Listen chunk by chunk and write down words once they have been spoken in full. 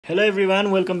Hello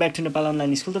everyone, welcome back to Nepal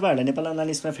Online School. तपाईहरुलाई Nepal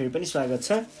online स्कुलमा फेरि पनि स्वागत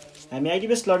छ। हामी आईडी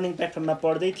बेस्ड लर्निङ प्लेटफर्ममा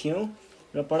पढ्दै थियौं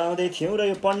र पढाउँदै थियौं र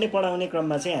यो पढाउने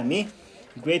क्रममा चाहिँ हामी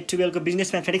ग्रेड 12 को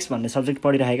बिजनेस म्याथमेटिक्स भन्ने सब्जेक्ट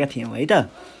पढिरहेका थियौं है त।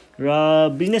 र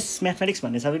बिजनेस म्याथमेटिक्स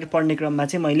भन्ने सब्जेक्ट पढ्ने क्रममा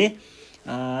चाहिँ मैले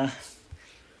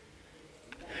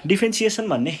डिफरेन्सिएसन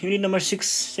भन्ने युनिट नम्बर 6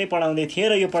 चाहिँ पढाउँदै थिएँ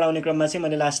र यो पढाउने क्रममा चाहिँ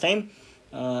मैले लास्ट टाइम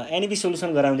NEB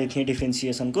सोलुसन गराउँदै थिएँ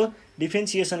डिफरेन्सिएसनको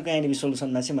NEB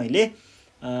सोलुसनमा चाहिँ मैले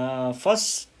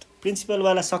फर्स्ट प्रिन्सिपल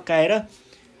वाला सकाएर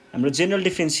हाम्रो जनरल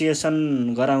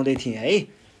डिफरेन्सिएसन गराउँदै थिएँ है।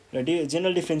 र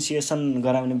जनरल डिफरेन्सिएसन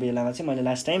गराउने बेलामा चाहिँ मैले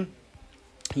लास्ट टाइम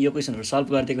यो क्वेशनहरु सल्भ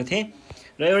गरिदिएको थिएँ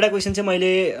र एउटा क्वेशन चाहिँ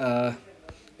मैले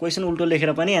क्वेशन उल्टो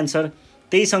लेखेर पनि आन्सर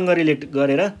त्यहीसँग रिलेट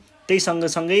गरेर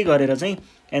सँगै गरेर चाहिँ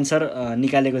आन्सर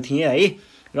निकालेको थिएँ है।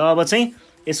 र अब चाहिँ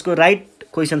यसको राइट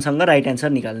क्वेशनसँग राइट आन्सर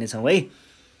निकाल्ने छौं है।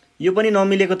 यो पनि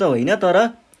नमिलेको त होइन,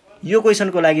 तर यो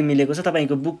क्वेशनको लागि मिलेको छ।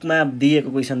 तपाईको बुकमा दिएको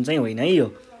क्वेशन चाहिँ होइन है।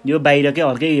 यो बाहिरकै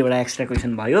अर्कै एउटा एक्स्ट्रा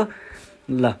क्वेशन भयो।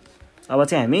 ल अब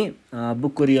चाहिँ हामी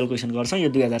बुकको रियल क्वेशन गर्छौं। यो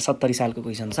 2070 सालको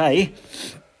क्वेशन छ है।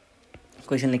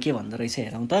 क्वेशनले के भन्दो रहेछ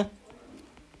हेरौं त।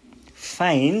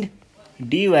 Find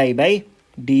dy by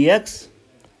dx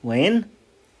when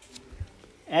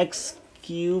x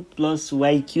cube plus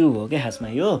y cube हो के खासमा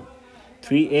यो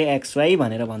 3axy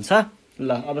भनेर भन्छ। ल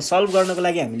अब सल्भ गर्नको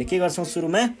लागि हामीले के गर्छौं,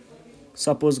 सुरुमा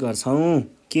सपोज गर्छौं,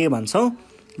 के भन्छौं,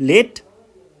 लेट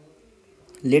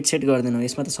सेट गर्दैनौं।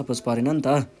 यसमा त सपोज परेन नि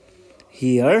त।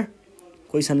 हियर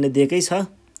क्वेशनले दिएकै छ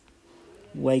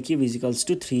y cube is equals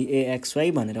to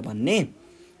 3axy भनेर भन्ने।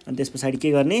 अनि त्यसपछि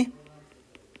के गर्ने,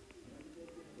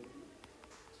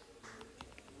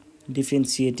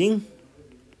 डिफरेन्शिएटिङ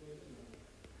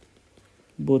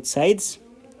both sides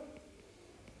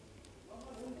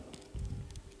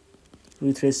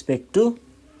with respect to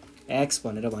x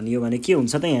भनेर भनियो भने के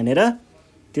हुन्छ त यहाँनेर।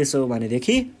 त्यसो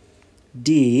भनेदेखि d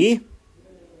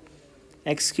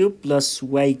x cube plus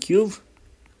y cube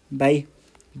by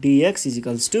dx is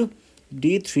equals to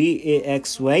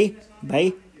d3axy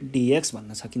by dx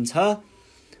भन्न सकिन्छ।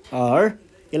 और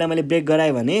यसलाई मैले ब्रेक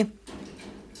गराए भने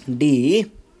d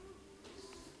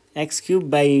x cube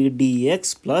by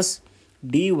dx plus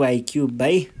dy cube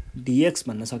by dx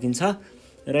भन्न सकिन्छ।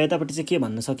 र यतापट्टि चाहिँ के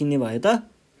भन्न सकिने भयो त,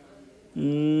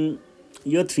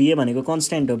 यो 3a भनेको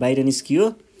कन्स्ट्यान्ट हो, बाहिर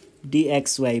निस्कियो,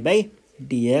 dxy by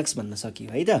dx भन्न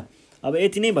सकियो है त। अब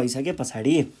यति नै भइसके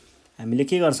पछाडी हामीले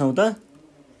के गर्छौं त,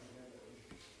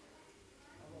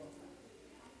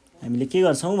 हामीले के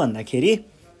गर्छौं भन्दाखेरि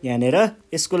यहाँनेर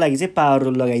यसको लागि चाहिँ पावर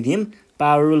रुल लगाइदियौं।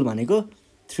 पावर रुल भनेको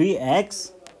 3x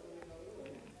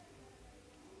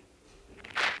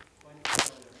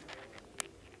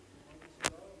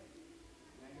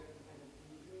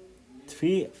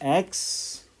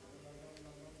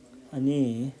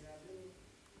अनि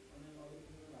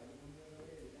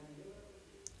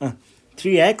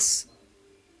 3x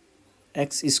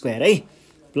x स्क्वायर है,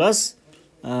 प्लस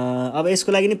अब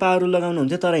यसको लागि नि पावर रुल लगाउनु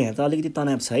हुन्थ्यो, तर यहाँ त अलिकति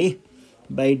तनाव छ है।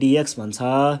 बाइ dx भन्छ,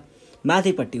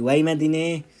 माथिपट्टि y मा दिने,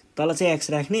 तल चाहिँ x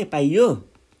राख्ने, पाइयो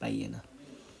पाइएन।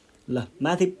 ल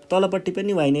माथि तलपट्टि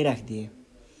पनि y नै राखिदिए,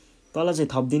 तल चाहिँ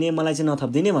थप्दिने, मलाई चाहिँ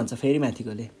नथप्दिने भन्छ फेरि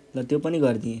माथिकोले। ल त्यो पनि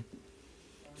गरिदिए।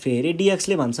 फेरि dx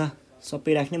ले भन्छ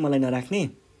सबै राख्ने, मलाई नराख्ने।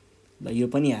 ल यो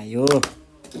पनि आयो,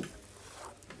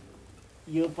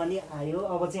 यो पनि आयो।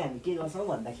 अब चाहिँ हामी के गर्छौं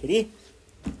भन्दाखेरि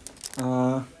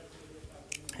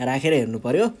राखेर हेर्नु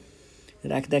पर्यो।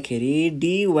 राख्दाखेरि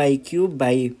dy cube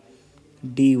by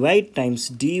dy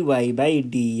times dy by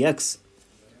dx,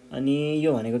 अनि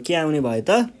यो भनेको के आउने भयो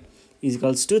त,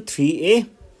 इक्वल्स टु 3a।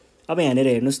 अब यहाँनेर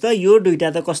हेर्नुस् त, यो दुईटा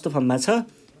त कस्तो फर्ममा छ,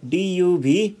 duv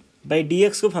by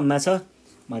dx को फर्ममा छ।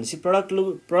 भनेपछि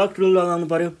प्रोडक्ट रुल लगाउनु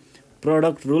पर्यो।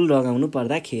 प्रोडक्ट रुल लगाउनु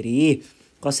पर्दाखेरि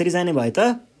कसरी जाने भयो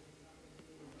त,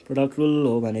 प्रोडक्ट रुल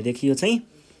हो भनेदेखि यो चाहिँ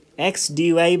x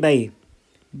dy by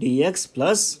dx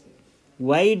plus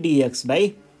y dx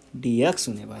by dx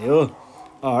हुने भयो।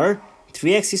 और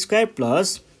 3x square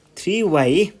plus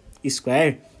 3y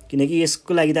square, किनकि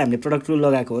यसको लागि त हामीले प्रोडक्ट रुल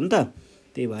लगाएको हो नि त,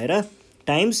 त्यही भएर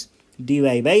टाइम्स dy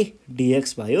by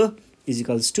dx भयो इज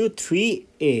इक्वल्स टु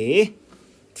 3a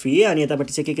अनि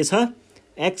यतापट्टि चाहिँ के छ,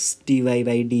 x dy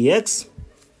by dx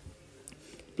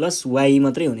plus y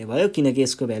मात्रै हुने भयो, किनकि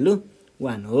यसको भ्यालु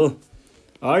 1 हो।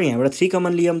 और यहाँबाट 3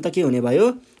 कमन लियम त के हुने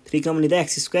भयो, 3 कमन लिँदा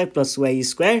x square plus y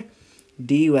square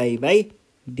dy by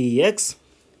dx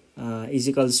is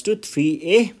equals to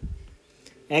 3a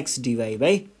x dy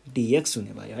by dx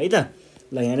हुने भयो है त।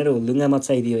 ल यहाँनेर हुलुङ्गा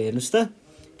मचाइदियो, हेर्नुस् त,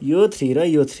 यो 3 र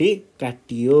यो 3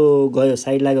 काटियो, गयो,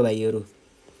 साइड लाग्यो भाइहरु।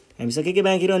 हामीसँग के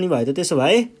बाँकी रहने भयो त, त्यसो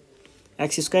भए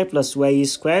x square plus y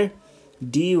square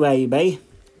dy by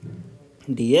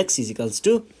dx is equals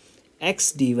to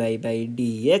x dy by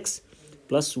dx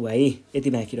plus y यति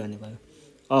बाँकी रहने भयो।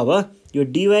 अब यो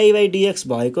dy by dx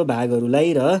भएको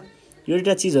भागहरूलाई र यो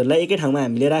दुईटा चीजहरूलाई एकै ठाउँमा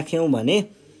हामीले राख्यौं भने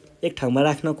एक ठाउँमा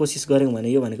राख्न कोसिस गर्यौं भने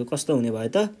यो भनेको कस्तो हुने भयो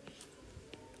त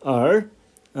or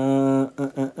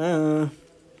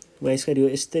y स्क्वायर यो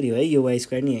यसरी हो है यो y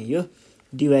स्क्वायर नि यो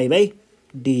dy by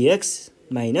dx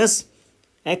minus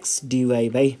x dy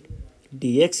by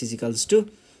dx is equals to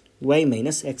y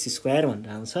minus x square भनेर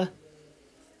आउँछ।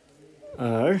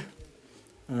 or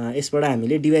यसबाट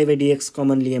हामीले dy by dx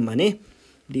कमन लियौं भने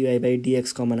dy by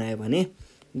dx कमन आयो भने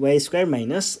y square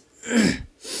minus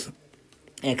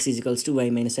x is equals to y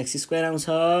minus x square आउँछ।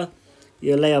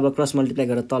 यसलाई अब क्रस मल्टिप्लाई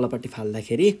गरेर तलपट्टि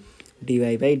फाल्दाखेरि dy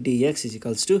by dx is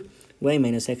equals to y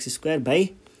minus x square by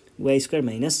y square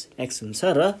minus x हुन्छ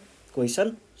र question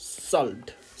सल्भड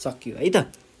सकियो है त।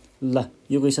 ल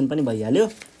यो क्वेशन पनि भइहाल्यो।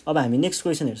 अब हामी नेक्स्ट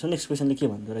क्वेशन हेर्छौं। नेक्स्ट क्वेशनले के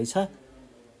भन्दो रहेछ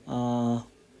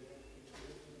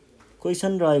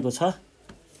क्वेशन रहेको छ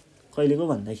कहिलेको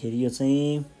भन्दाखेरि यो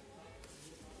चाहिँ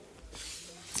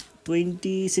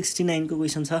 2069 को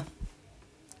क्वेशन छ।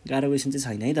 गाह्रो क्वेशन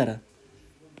चाहिँ छैन है तर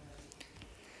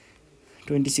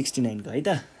 2069 को है त।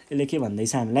 यसले के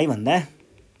भन्दैछ हामीलाई भन्दा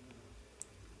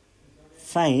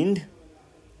find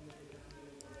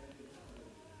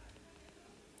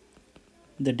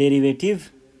the derivative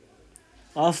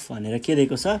of भनेर के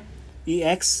दिएको छ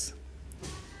ex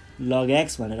log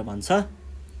x भनेर भन्छ।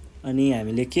 अनि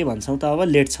हामीले के भन्छौं त अब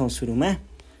लेट छौं सुरुमा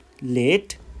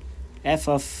लेट f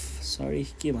of sorry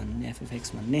के भन्ने f of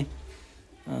x भन्ने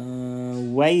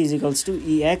y is equals to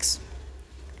ex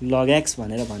log x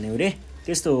भनेर भन्यौ रे।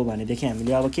 त्यस्तो हो भनेदेखि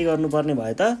हामीले अब के गर्नुपर्ने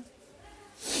भयो त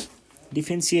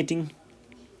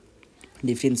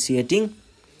differentiating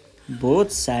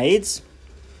both sides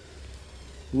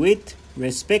with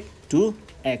respect to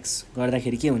x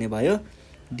गर्दाखेरि के हुने भयो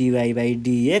dy by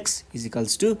dx is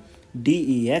equals to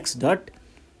dex dot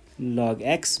log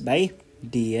x by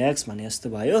dx भने जस्तो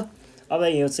भयो। अब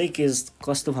यो चाहिँ के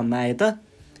कस्तो फर्ममा आयो त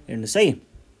हेर्नुस् है।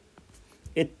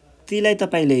 यतिलाई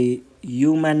तपाईले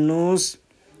u मान्नुस्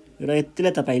र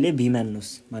यतिलाई तपाईले v मान्नुस्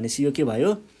भनेपछि यो के भयो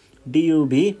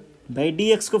duv by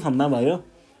dx को फर्ममा भयो।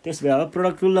 त्यसबे अब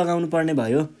प्रोडक्ट रुल लगाउनु पर्ने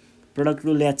भयो। प्रोडक्ट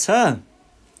रुल याद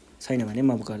छैन भने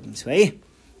म गरिदिन्छु है।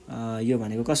 यो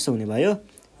भनेको कस्तो हुने भयो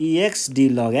ex d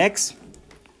log x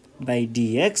by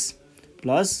dx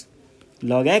plus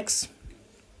log x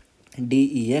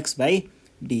dex by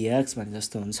dx भने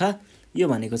जस्तो हुन्छ। यो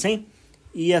भनेको चाहिँ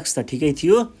ex त ठिकै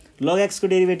थियो log x को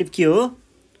डेरिभेटिभ के हो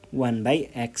 1 by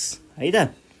x है त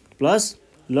प्लस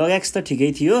log x त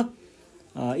ठिकै थियो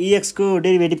ex को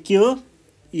डेरिभेटिभ के हो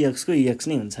ex को ex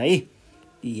नै हुन्छ है।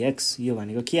 ex यो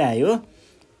भनेको के आयो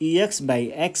ex by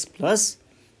x plus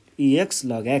ex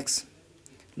log x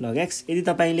log x। यदि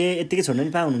तपाईले यतिकै छोड्न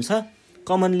पनि पाउनुहुन्छ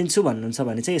कमन लिन्छु भन्नुहुन्छ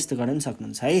भने चाहिँ यस्तो गर्न पनि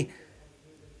सक्नुहुन्छ है।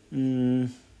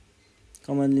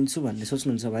 कमन लिन्छु भन्ने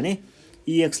सोच्नुहुन्छ भने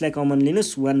ex लाई common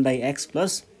लिनुस् 1 by x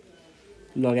plus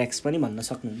log x पनि भन्न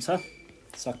सक्नुहुन्छ।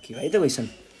 सकियो है त क्वेशन।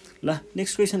 ल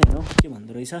नेक्स्ट क्वेशन हेरौं के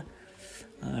भन्दो रहेछ।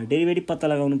 डेरिभेटिभ पत्ता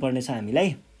लगाउनु पर्ने छ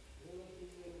हामीलाई।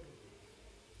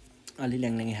 अलि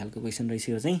ल्याङल्याङे खालको क्वेशन रहेछ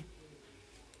यो चाहिँ।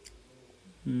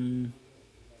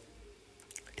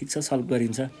 ठीक छ सल्भ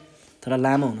गरिन्छ तर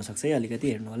लामो हुन सक्छ है अलिकति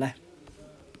हेर्नु होला।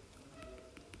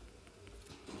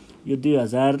 यो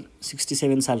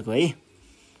 2067 सालको है।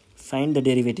 फाइन्ड द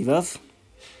डेरिभेटिभ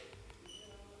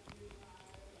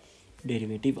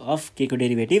अफ के को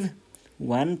derivative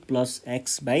 1 plus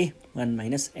x by 1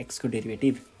 minus x को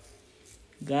डेरिभेटिभ।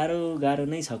 गाह्रो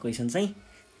नै छ क्वेशन चाहिँ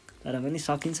तर पनि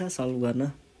सकिन्छ सल्भ गर्न।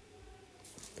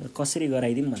 तर कसरी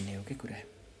गराइदिम भन्ने हो के कुरा।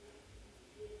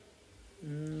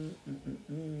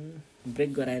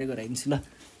 ब्रेक गराएर गराइदिन्छु ल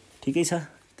ठिकै छ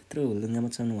त्यत्रो हुलदुङ्गामा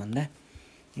चल्नु भन्दा।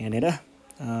 यहाँनेर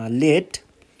late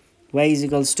y is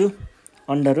equals to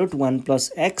under root 1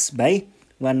 plus x by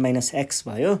 1 minus x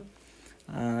भयो।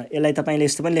 यसलाई तपाईले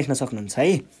यस्तो पनि लेख्न सक्नुहुन्छ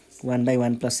है 1 by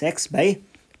 1 plus x by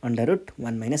under root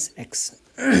 1 minus x।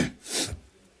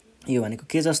 यो भनेको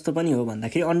के जस्तो पनि हो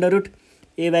भन्दाखेरि under root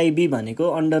a by b भनेको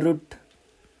under root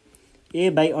a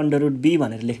by under root b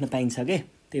भनेर लेख्न पाइन्छ के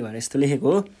त्यही भएर यस्तो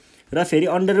लेखेको हो। र फेरि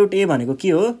under root a भनेको के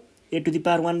हो a to the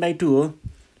power 1 by 2 हो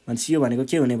भनेपछि यो भनेको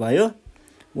के हुने भयो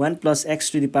 1 plus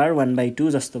x to the power 1 by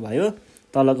 2 जस्तो भयो।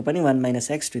 तलको पनि 1 minus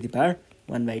x to the power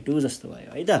 1 by 2 जस्तो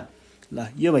भयो है त। ल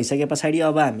यो भइसके पछाडी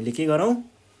अब हामीले के गरौं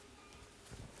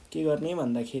के गर्ने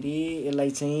भन्दाखेरि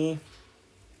यसलाई चाहिँ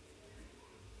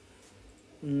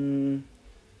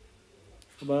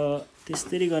अब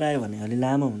त्यसरी गरायो भने अलि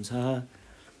लामो हुन्छ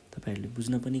तपाईहरुले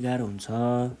बुझ्न पनि गाह्रो हुन्छ।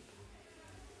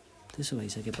 त्यसो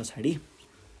भइसके पछाडी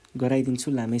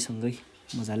गराइदिन्छु लामैसँगै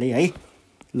मजाले है।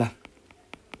 ल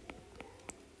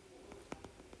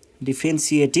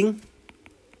डिफरेन्सिएटिङ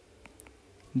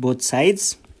both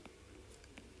sides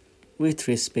with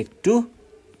respect to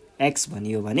x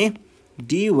भनियो भने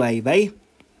dy by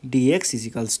dx is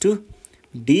equals to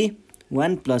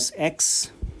d1 plus x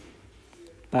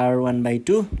power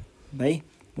 1/2 by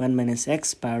 1 minus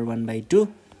x power 1/2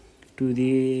 to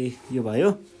दी यो भयो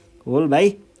होल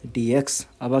बाई dx।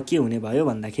 अब के हुने भयो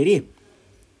भन्दाखेरि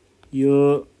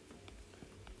यो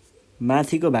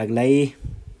माथिको भागलाई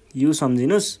u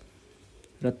सम्झिनुस्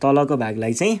र तलको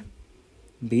भागलाई चाहिँ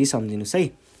v सम्झिनुस् है।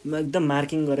 म एकदम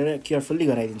मार्किङ गरेर केयरफुल्ली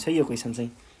गराइदिन्छु है यो क्वेसन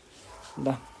चाहिँ।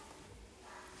 ल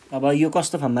अब यो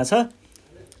कस्तो फर्ममा छ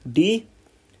d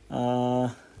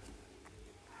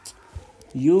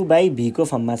u बाई v को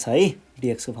फर्ममा छ है,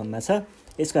 dx को फर्ममा छ।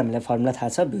 यसको हामीलाई फर्मुला थाहा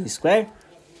छ v square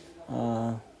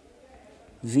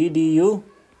v du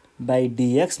by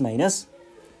dx minus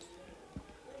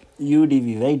u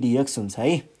dv by dx हुन्छ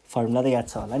है। फर्मुला त याद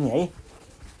छ होला नि है।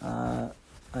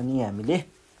 अनि हामीले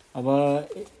अब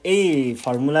यही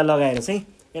फर्मुला लगाएर चाहिँ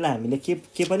यसलाई हामीले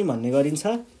के पनि भन्ने गरिन्छ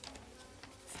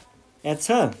याद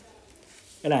छ।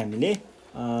 यसलाई हामीले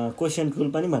क्वेसन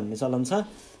रुल पनि भन्ने चलन छ।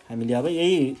 हामीले अब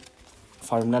यही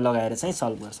फर्मुला लगाएर चाहिँ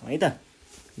सल्भ गर्छौँ है त।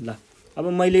 ल अब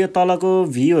मैले यो तलको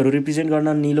भ्यूहरू रिप्रेजेन्ट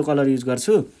गर्न निलो कलर युज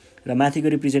गर्छु र माथिको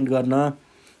रिप्रेजेन्ट गर्न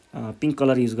पिङ्क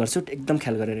कलर युज गर्छु। एकदम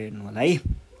ख्याल गरेर हेर्नु होला है।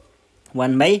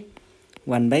 1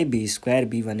 बाई b स्क्वायर,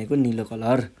 b भनेको निलो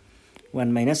कलर,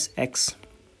 1 माइनस x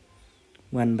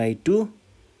 1/2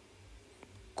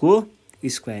 को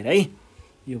स्क्वायर है।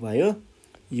 यो भयो।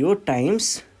 यो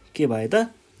टाइम्स के भयो त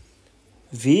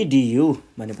v du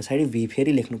भने पछाडि v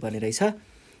फेरि लेख्नु पर्ने रहेछ।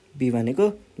 b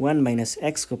भनेको 1 माइनस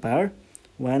x को power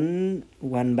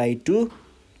 1/2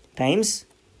 times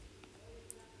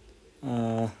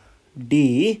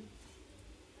du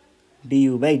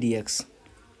by dx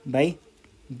by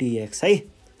dx है।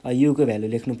 u को भ्यालु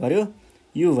लेख्नु पर्यो।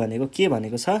 u भनेको के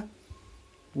भनेको छ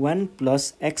 1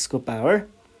 प्लस x को पावर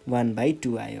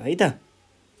 1/2 आयो है त।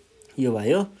 यो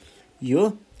भयो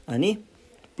यो। अनि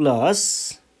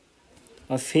प्लस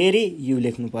अब फेरि u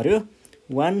लेख्नु पर्यो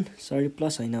 1 सरी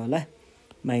प्लस होइन होला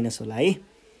माइनस होला है।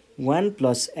 1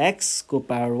 प्लस x को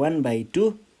पावर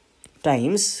 1/2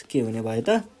 टाइम्स के हुने भयो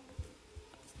त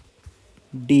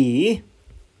d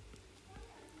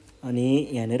अनि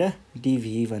यहाँनिर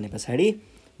dv भने पछाडि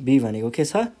b भनेको के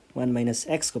छ 1 माइनस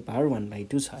x को पावर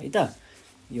 1/2 छ है त।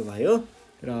 यो भयो।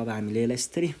 र अब हामीले यसलाई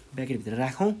यसरी ब्र्याकेटभित्र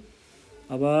राखौँ।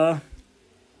 अब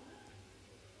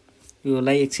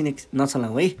योलाई एकछिन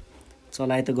नचलाउँ है।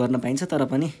 चलाए त गर्न पाइन्छ तर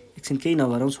पनि एकछिन केही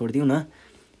नगरौँ, छोडिदिउँ न।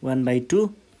 1/2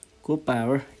 को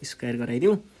पावर स्क्वायर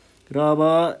गराइदिउँ। र अब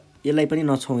यसलाई पनि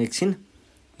नछौँ एकछिन।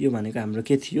 यो भनेको हाम्रो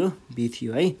के थियो b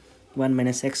थियो है। 1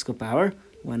 माइनस x को पावर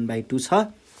 1/2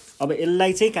 छ। अब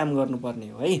यसलाई चाहिँ काम गर्नुपर्ने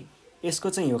हो है। यसको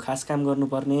चाहिँ यो खास काम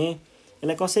गर्नुपर्ने।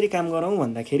 यसलाई कसरी काम गरौँ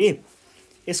भन्दाखेरि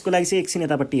यसको लागि चाहिँ एकछिन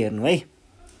यतापट्टि हेर्नु है।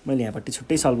 मैले यहाँपट्टि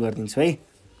छुट्टै सल्भ गरिदिन्छु है।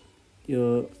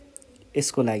 यो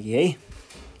यसको लागि है।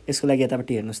 यसको लागि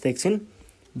यतापट्टि हेर्नुहोस् त एकछिन।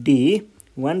 d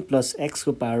 1 प्लस x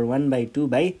को पावर 1/2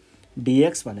 बाई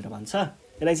dx भनेर भन्छ।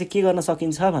 यसलाई चाहिँ के गर्न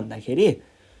सकिन्छ भन्दाखेरि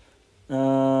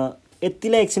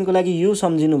यतिलाई एकछिनको लागि u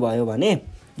सम्झिनु भयो भने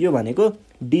यो भनेको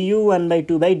du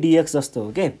 1/2 बाई dx जस्तो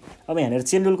हो के। अब यहाँनिर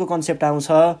चेन रुलको कन्सेप्ट आउँछ।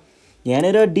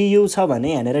 यहाँनिर du छ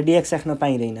भने यहाँनिर dx राख्न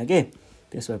पाइँदैन के।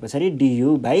 त्यस भए पछाडि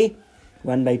du बाई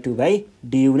 1/2 बाई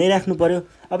du नै राख्नु पर्यो।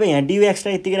 अब यहाँ du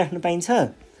एक्स्ट्रा यतिकै राख्नु पाइन्छ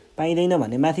पाइँदैन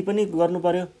भने माथि पनि गर्नु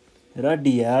पर्यो र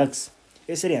dx।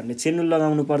 यसरी हामीले चेन रुल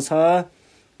लगाउनु पर्छ।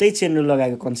 त्यही चेन रुल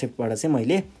लगाएको कन्सेप्टबाट चाहिँ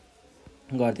मैले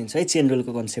गरिदिन्छु है। चेन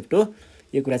रुलको कन्सेप्ट हो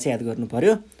यो कुरा चाहिँ याद गर्नु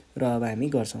पर्यो। र अब हामी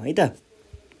गर्छौँ है त।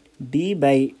 d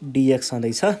बाई dx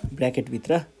आउँदैछ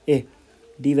ब्र्याकेटभित्र।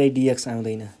 d बाई dx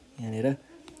आउँदैन यहाँनिर,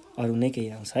 अरू नै केही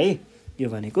आउँछ है। यो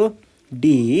भनेको d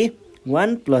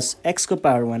 1 प्लस x को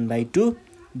power 1/2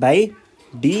 by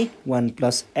d 1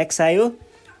 plus x आयो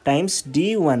times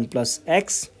d 1 plus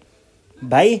x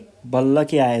by बल्ल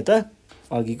के आयो त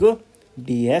अघिको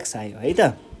dx आयो है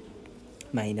त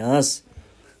माइनस।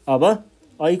 अब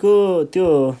अहिलेको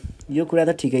त्यो यो कुरा त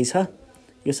ठिकै छ।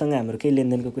 योसँग हाम्रो केही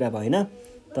लेनदेनको कुरा भएन।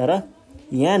 तर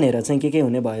यहाँनिर चाहिँ के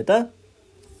हुने भयो त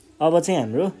अब चाहिँ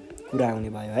हाम्रो कुरा आउने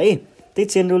भयो है। त्यही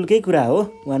चेन रुलकै कुरा हो।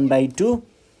 1/2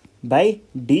 by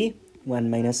d 1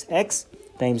 minus x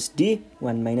times d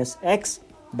 1 minus x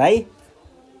by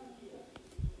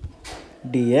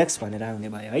dx भनेर आउने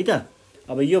भयो है त।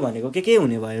 अब यो भनेको के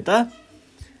हुने भयो त।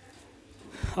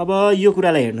 अब यो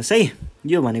कुरालाई हेर्नुहोस् है।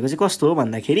 यो भनेको चाहिँ कस्तो हो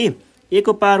भन्दाखेरि a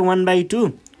को पावर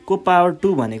 1/2 को पावर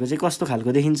 2 भनेको चाहिँ कस्तो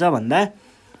खालको देखिन्छ भन्दा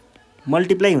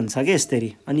मल्टिप्लाई हुन्छ क्या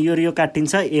यसरी। अनि यो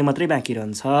काटिन्छ a मात्रै बाँकी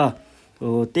रहन्छ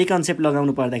हो। त्यही कन्सेप्ट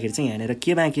लगाउनु पर्दाखेरि चाहिँ यहाँनिर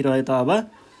के बाँकी रह्यो त। अब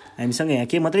हामीसँग यहाँ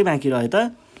के मात्रै बाँकी रह्यो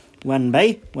त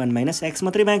 1/1 - x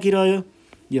मात्रै बाँकी रह्यो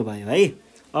यो भयो है।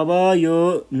 अब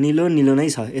यो निलो निलो नै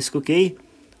छ यसको केही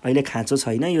अहिले खाँचो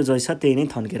छैन यो जैसा त्यही नै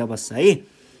थन्केर बस्छ है।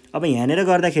 अब यहाँनिर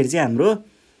गर्दाखेरि चाहिँ हाम्रो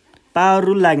पावर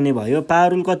रुल लाग्ने भयो।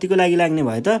 पावर रुल कतिको लागि लाग्ने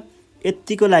भयो त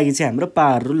यतिको लागि चाहिँ हाम्रो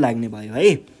पावर रुल लाग्ने भयो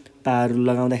है। पावर रुल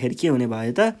लगाउँदाखेरि के हुने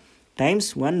भयो त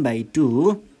टाइम्स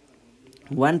 1/2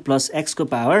 1 + x को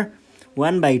पावर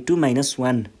 1/2 -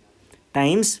 1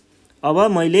 टाइम्स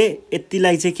अब मैले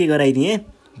यतिलाई चाहिँ के गराइदिएँ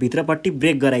भित्रपट्टि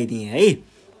ब्रेक गराइदिएँ है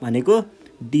भनेको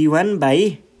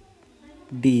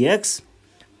d1/dx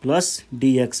 +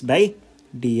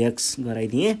 dx/dx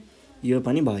गराइदिएँ। यो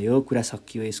पनि भयो कुरा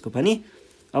सकियो यसको पनि।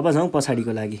 अब जाउँ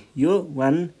पछाडिको लागि यो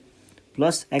 1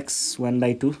 + x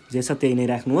 1/2 जे छ त्यही नै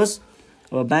राख्नुहोस्।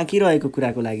 अब बाँकी रहेको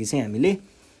कुराको लागि चाहिँ हामीले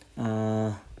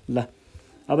ल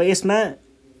अब यसमा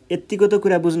यतिको त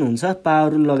कुरा बुझ्नुहुन्छ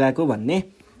पावर रुल लगाएको भन्ने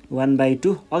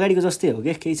 1/2 अगाडिको जस्तै हो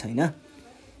के केही छैन।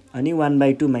 अनि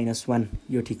 1/2 - 1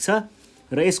 यो ठिक छ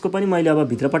र यसको पनि मैले अब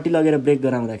भित्रपट्टि लगेर ब्रेक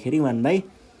गराउँदाखेरि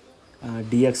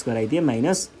 1/dx गराइदिएँ -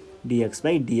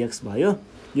 dx/dx भयो।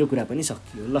 यो कुरा पनि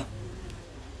सकियो। ल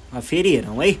फेरि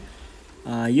हेरौँ है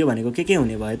यो भनेको के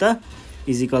हुने भयो त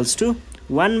 =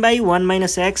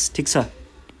 1/1 - x ठिक छ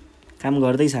काम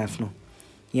गर्दैछ आफ्नो।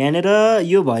 यहाँनिर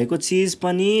यो भएको चिज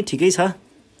पनि ठिकै छ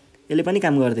यसले पनि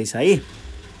काम गर्दैछ है।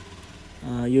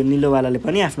 यो निलोवालाले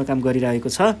पनि आफ्नो काम गरिरहेको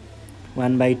छ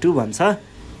 1/2 भन्छ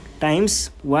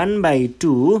टाइम्स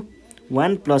 1/2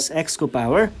 1 + x को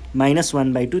पावर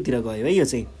 -1/2 तिर गयो है। यो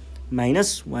चाहिँ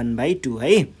 -1/2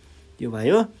 है यो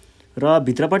भयो र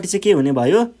भित्रपट्टि चाहिँ के हुने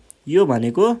भयो यो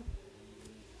भनेको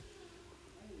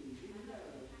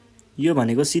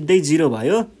सिधै 0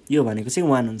 भयो यो भनेको चाहिँ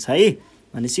 1 हुन्छ है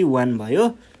भनेपछि 1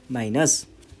 भयो माइनस।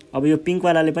 अब यो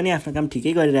पिङ्कवालाले पनि आफ्नो काम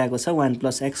ठिकै गरिरहेको छ 1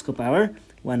 + x को पावर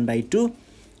 1/2।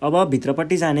 अब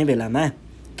भित्रपट्टि जाने बेलामा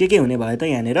के हुने भयो त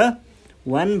यहाँनिर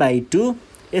 1/2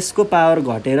 यसको पावर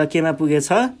घटेर केमा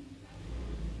पुगेछ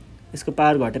यसको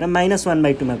पावर घटेर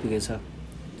 -1/2 मा पुगेछ।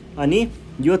 अनि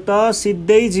यो त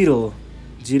सिधै 0 हो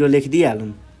 0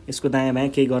 लेखिदिइहालौँ यसको दायाँ बायाँ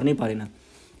केही गर्नै परेन।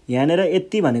 यहाँनिर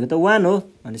यति भनेको त 1 हो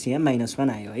भनेपछि यहाँ -1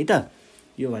 आयो है त।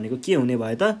 यो भनेको के हुने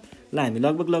भयो त ल हामी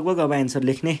लगभग अब एन्सर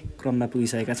लेख्ने क्रममा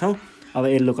पुगिसकेका छौँ। अब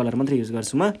येल्लो कलर मात्रै युज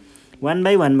गर्छु म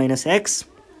 1/1 - x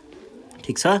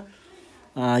ठिक छ।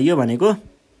 यो भनेको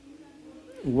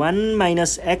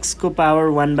 1 - x को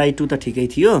पावर 1/2 त ठिकै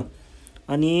थियो।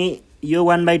 अनि यो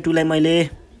 1/2 लाई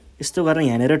मैले यस्तो गरेर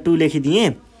यहाँनिर 2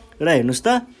 लेखिदिएँ र हेर्नुहोस्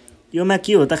त योमा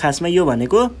के हो त खासमा यो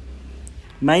भनेको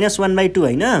 -1/2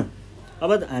 होइन।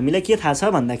 अब हामीलाई के थाहा छ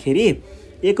भन्दाखेरि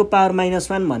a को पावर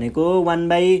 -1 भनेको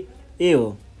 1/a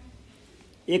हो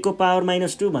a को पावर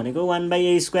 -2 भनेको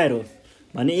 1/a² हो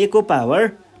भने a को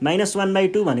पावर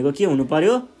 -1/2 भनेको के हुनु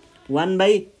पर्यो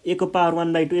 1/a को पावर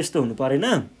 1/2 यस्तो हुनु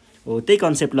परेन हो। त्यही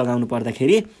कन्सेप्ट लगाउनु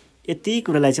पर्दाखेरि यति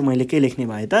कुरालाई चाहिँ मैले के लेख्ने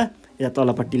भए त यता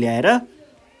तलपट्टि ल्याएर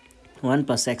 1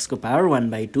 + x को पावर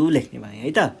 1/2 लेख्ने भएँ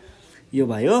है त। यो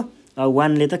भयो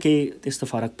 1 ले त केही त्यस्तो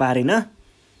फरक पारेन।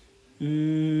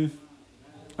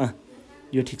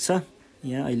 यो ठिक छ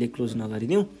यहाँ अहिले क्लोज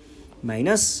नगरिदिउँ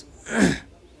माइनस।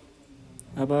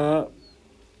 अब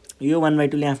यो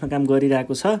 1/2 ले आफ्नो काम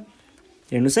गरिरहेको छ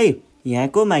हेर्नुहोस् है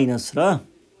यहाँको माइनस र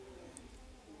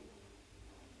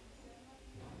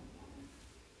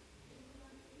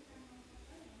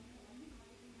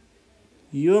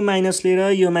यो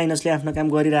माइनसले आफ्नो काम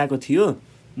गरिरहेको थियो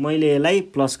मैले यसलाई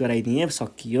प्लस गराइदिएँ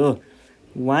सकियो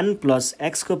 1 +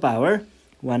 x को पावर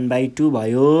 1/2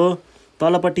 भयो।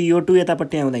 तलपट्टि यो 2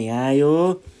 यतापट्टि आउँदा यहाँ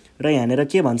आयो र यहाँनिर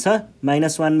के भन्छ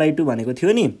 -1/2 भनेको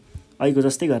थियो नि अहिलेको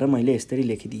जस्तै गरेर मैले यसरी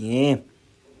लेखिदिएँ।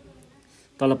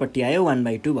 तलपट्टि आयो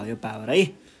 1/2 भयो पावर है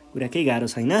कुरा केही गाह्रो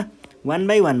छैन।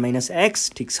 1/1 - x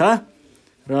ठिक छ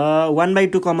र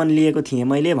 1/2 कमन लिएको थिएँ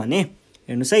मैले भने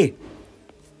हेर्नुहोस् है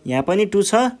यहाँ पनि 2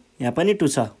 छ यहाँ पनि 2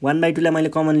 छ 1/2 लाई मैले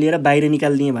कमन लिएर बाहिर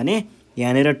निकाल्दिएँ भने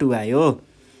यहाँनिर 2 आयो।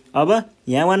 अब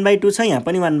यहाँ 1/2 छ यहाँ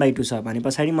पनि 1/2 छ भने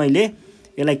पछाडि मैले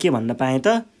यसलाई के भन्न पाएँ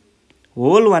त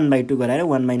होल 1/2 गराएर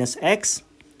 1 - x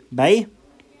बाई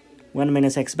 1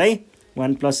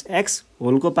 + x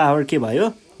होलको पावर के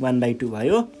भयो 1/2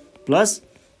 भयो प्लस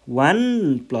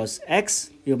 1 + x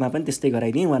योमा पनि त्यस्तै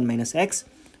गराइदिएँ 1 - x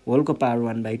होलको पावर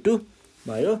 1/2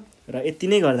 भयो। र यति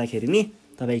नै गर्दाखेरि नि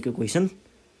तपाईँको क्वेसन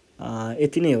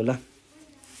यति नै हो। ल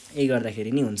यही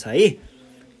गर्दाखेरि नि हुन्छ है।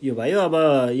 यो भयो। अब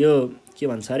यो के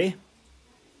भन्छ अरे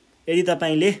यदि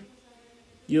तपाईँले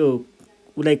यो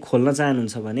उसलाई खोल्न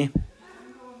चाहनुहुन्छ भने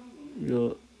यो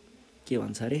के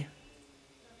भन्छ अरे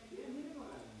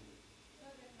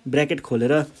ब्र्याकेट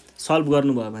खोलेर सल्भ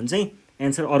गर्नुभयो भने चाहिँ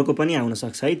एन्सर अर्को पनि आउन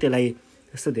सक्छ है। त्यसलाई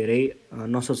त्यस्तो धेरै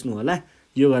नसोच्नु होला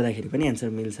यो गर्दाखेरि पनि एन्सर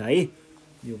मिल्छ है।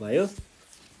 यो भयो।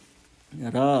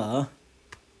 र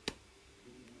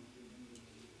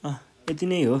यति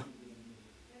नै हो।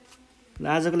 ल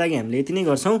आजको लागि हामीले यति नै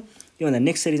गर्छौं। त्योभन्दा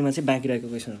नेक्स्ट सिरिजमा चाहिँ बाँकी रहेको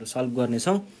क्वेशनहरु सल्भ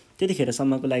गर्नेछौं।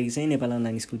 त्यतिखेरसम्मको लागि चाहिँ नेपाल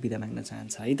अनलाइन स्कुल बिदा माग्न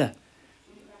चाहन्छ है त।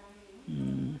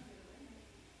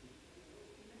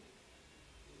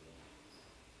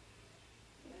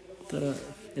 तर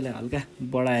यसलाई हल्का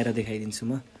बढाएर देखाइदिन्छु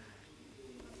म।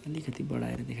 अलिकति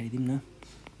बढाएर देखाइदिउँ न।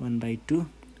 1/2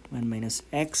 1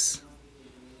 - x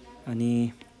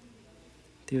अनि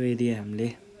त्यो यदि हामीले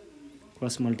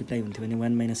क्रस मल्टिप्लाई हुन्थ्यो भने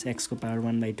 1 - x को पावर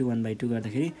 1/2 1/2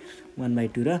 गर्दाखेरि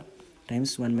 1/2 र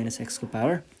टाइम्स 1 - x को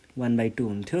पावर 1/2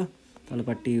 हुन्थ्यो।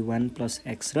 तलपट्टि 1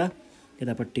 + x र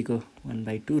यतापट्टिको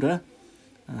 1/2 र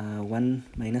 1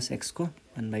 - x को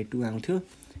 1/2 आउँथ्यो।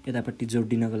 यतापट्टि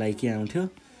जोडिनको लागि के आउँथ्यो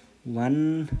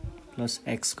 1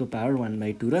 + x को पावर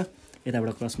 1/2 र यताबाट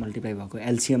क्रस मल्टिप्लाई भएको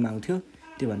एलसीएम आउँथ्यो।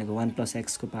 त्यो भनेको 1 +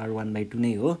 x को पावर 1/2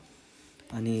 नै हो।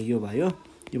 अनि यो भयो।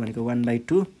 यो भनेको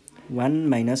 1/2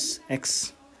 1 - x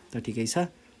त ठिकै छ।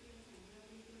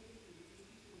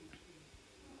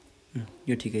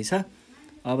 यो ठिकै छ।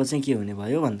 अब चाहिँ के हुने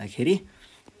भयो भन्दाखेरि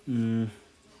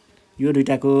यो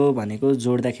दुईटाको भनेको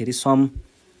जोड्दाखेरि सम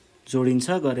जोडिन्छ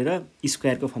गरेर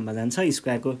स्क्वायरको फर्ममा जान्छ।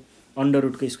 स्क्वायरको अन्डर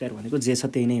रुटको स्क्वायर भनेको जे छ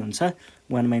त्यही नै हुन्छ।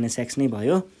 1 - x नै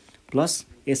भयो प्लस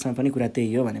यसमा पनि कुरा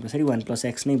त्यही हो भनेपछि 1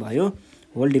 + x नै भयो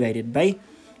होल डिभाइडेड बाइ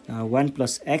 1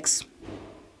 + x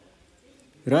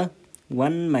र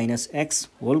 1 - x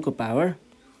होलको पावर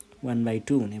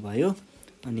 1/2 हुने भयो।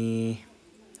 अनि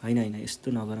हैन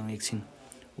यस्तो नगरौँ, एकछिन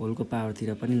होलको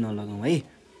पावरतिर पनि नलगाउँ है।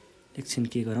 एकछिन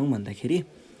के गरौँ भन्दाखेरि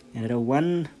यहाँनिर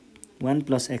 1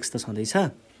 + x त छँदैछ।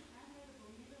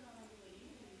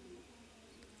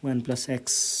 1 + x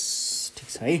ठिक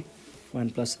छ है। 1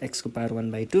 + x को पावर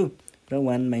 1/2 र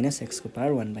 1 - x को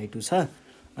पावर 1/2 छ।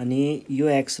 अनि यो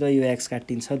x र यो x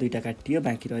काटिन्छ, दुईटा काटियो,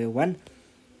 बाँकी रह्यो 1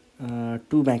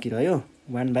 2 बाँकी रह्यो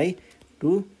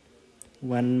 1/2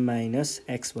 1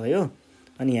 - x भयो।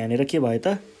 अनि यहाँनिर के भयो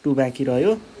त 2 बाँकी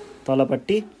रह्यो।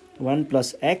 तलपट्टि 1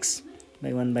 + x /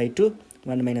 1/2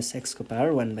 1 - x को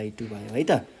पावर 1/2 भयो है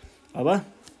त। अब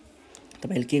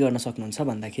तपाईले के गर्न सक्नुहुन्छ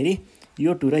भन्दाखेरि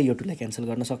यो 2 र यो 2 लाई क्यान्सल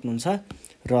गर्न सक्नुहुन्छ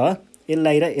र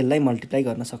यसलाई र यसलाई मल्टिप्लाई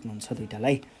गर्न सक्नुहुन्छ।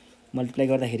 दुईटालाई मल्टिप्लाई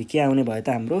गर्दाखेरि के आउने भयो त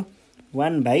हाम्रो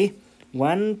 1/1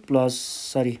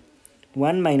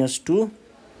 - 2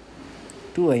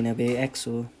 2 हैन बे x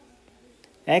हो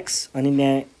x। अनि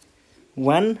यहाँ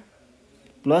 1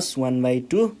 +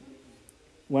 1/2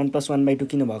 1 + 1/2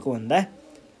 किन भएको भन्दा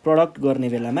प्रोडक्ट गर्ने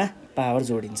बेलामा पावर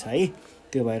जोडिन्छ है,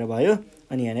 त्यो भएर भयो।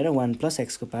 अनि यहाँनिर 1 +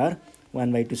 x को पावर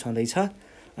 1/2 छँदैछ।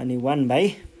 अनि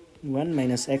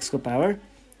 1/1 - x को पावर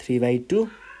 3/2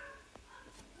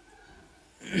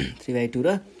 3/2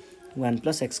 र 1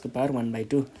 + x को पावर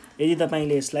 1/2। यदि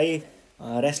तपाईले यसलाई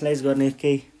र्यासनलाइज गर्ने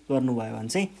केही गर्नुभयो भने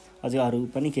चाहिँ अझै अरु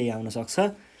पनि केही आउन सक्छ।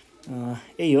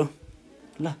 यही हो।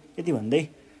 ल यति भन्दै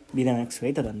बिदा माग्छु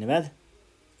है त। धन्यवाद।